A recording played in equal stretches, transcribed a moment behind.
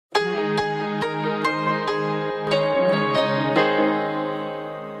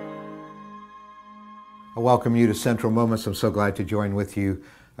welcome you to Central Moments. I'm so glad to join with you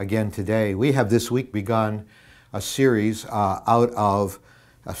again today. We have this week begun a series of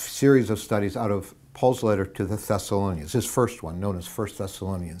studies out of Paul's letter to the Thessalonians, his first one, known as 1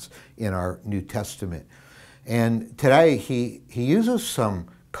 Thessalonians in our New Testament. And today he uses some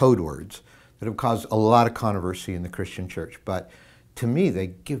code words that have caused a lot of controversy in the Christian church, but to me they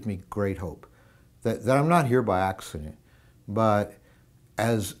give me great hope that I'm not here by accident, but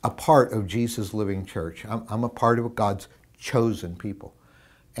as a part of Jesus' living church. I'm a part of God's chosen people.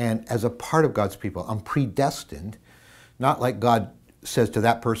 And as a part of God's people, I'm predestined, not like God says to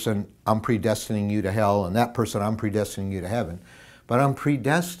that person, I'm predestining you to hell, and that person, I'm predestining you to heaven, but I'm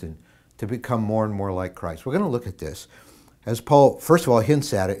predestined to become more and more like Christ. We're going to look at this as Paul, first of all,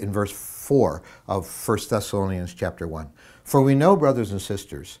 hints at it in verse 4 of 1 Thessalonians chapter 1. For we know, brothers and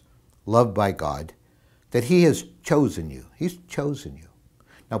sisters, loved by God, that he has chosen you. He's chosen you.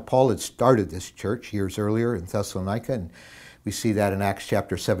 Now, Paul had started this church years earlier in Thessalonica, and we see that in Acts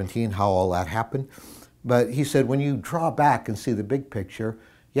chapter 17, how all that happened. But he said, when you draw back and see the big picture,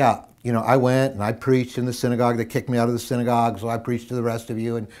 yeah, I went and I preached in the synagogue. They kicked me out of the synagogue, so I preached to the rest of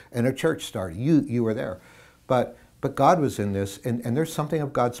you, and a church started. You were there. But God was in this, and there's something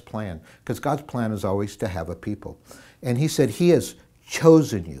of God's plan, because God's plan is always to have a people. And he said, he has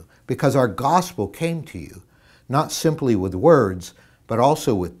chosen you, because our gospel came to you, not simply with words, but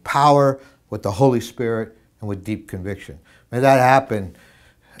also with power, with the Holy Spirit, and with deep conviction. May that happen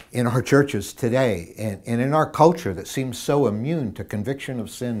in our churches today and in our culture that seems so immune to conviction of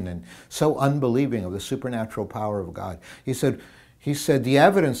sin and so unbelieving of the supernatural power of God. He said, the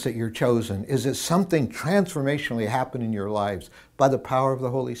evidence that you're chosen is that something transformationally happened in your lives by the power of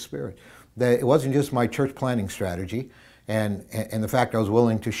the Holy Spirit. That it wasn't just my church planning strategy and the fact I was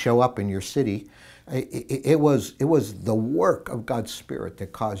willing to show up in your city. It was the work of God's Spirit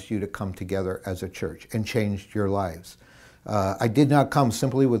that caused you to come together as a church and changed your lives. I did not come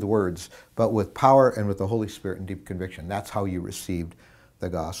simply with words, but with power and with the Holy Spirit and deep conviction. That's how you received the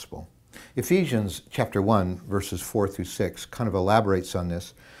gospel. Ephesians chapter 1, verses 4 through 6 kind of elaborates on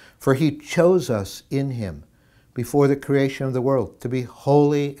this. For he chose us in him before the creation of the world to be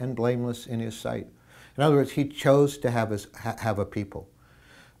holy and blameless in his sight. In other words, he chose to have a people.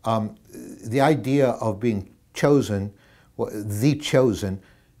 The idea of being chosen, the chosen,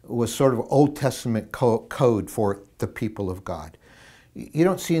 was sort of Old Testament code for the people of God. You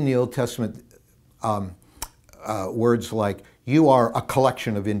don't see in the Old Testament words like, you are a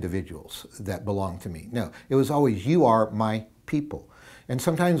collection of individuals that belong to me. No, it was always, you are my people. And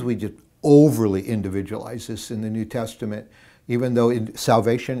sometimes we just overly individualize this in the New Testament. Even though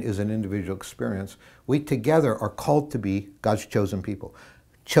salvation is an individual experience, we together are called to be God's chosen people.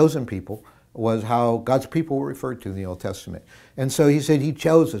 Chosen people was how God's people were referred to in the Old Testament. And so he said he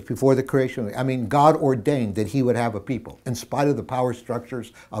chose us before the creation. God ordained that he would have a people. In spite of the power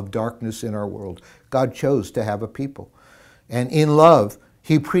structures of darkness in our world, God chose to have a people. And in love,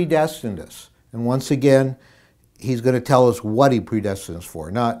 he predestined us. And once again, he's going to tell us what he predestined us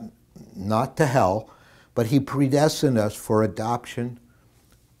for. Not to hell, but he predestined us for adoption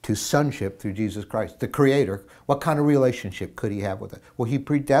to sonship through Jesus Christ, the Creator. What kind of relationship could he have with us? Well, he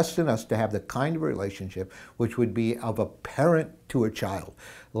predestined us to have the kind of relationship which would be of a parent to a child.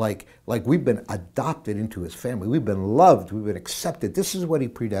 Like we've been adopted into his family. We've been loved. We've been accepted. This is what he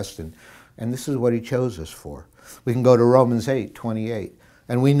predestined, and this is what he chose us for. We can go to Romans 8:28.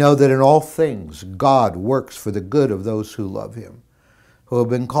 And we know that in all things God works for the good of those who love him, who have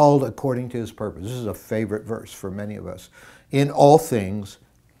been called according to his purpose. This is a favorite verse for many of us. In all things,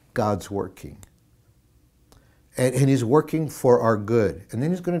 God's working. And he's working for our good. And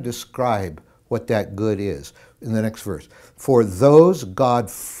then he's going to describe what that good is in the next verse. For those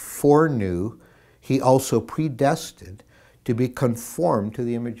God foreknew, he also predestined to be conformed to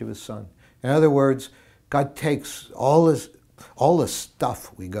the image of his Son. In other words, God takes all the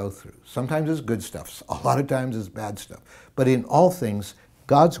stuff we go through. Sometimes it's good stuff. A lot of times it's bad stuff. But in all things,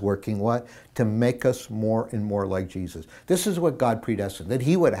 God's working what? To make us more and more like Jesus. This is what God predestined, that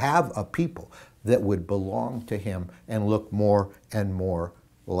he would have a people that would belong to him and look more and more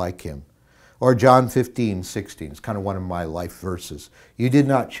like him. Or John 15:16, it's kind of one of my life verses. You did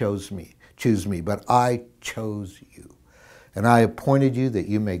not choose me, but I chose you. And I appointed you that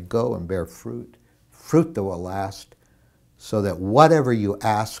you may go and bear fruit that will last, so that whatever you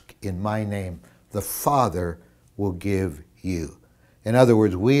ask in my name, the Father will give you. In other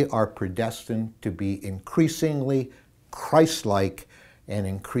words, we are predestined to be increasingly Christ-like and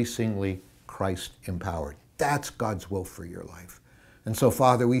increasingly Christ-empowered. That's God's will for your life. And so,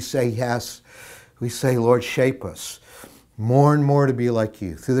 Father, we say yes. We say, Lord, shape us. more and more to be like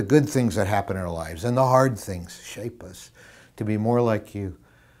you through the good things that happen in our lives and the hard things. Shape us to be more like you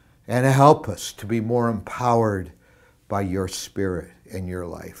and help us to be more empowered by your Spirit in your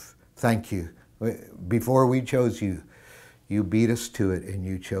life. Thank you. Before we chose you, you beat us to it and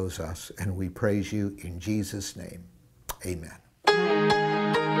you chose us, and we praise you in Jesus' name. Amen.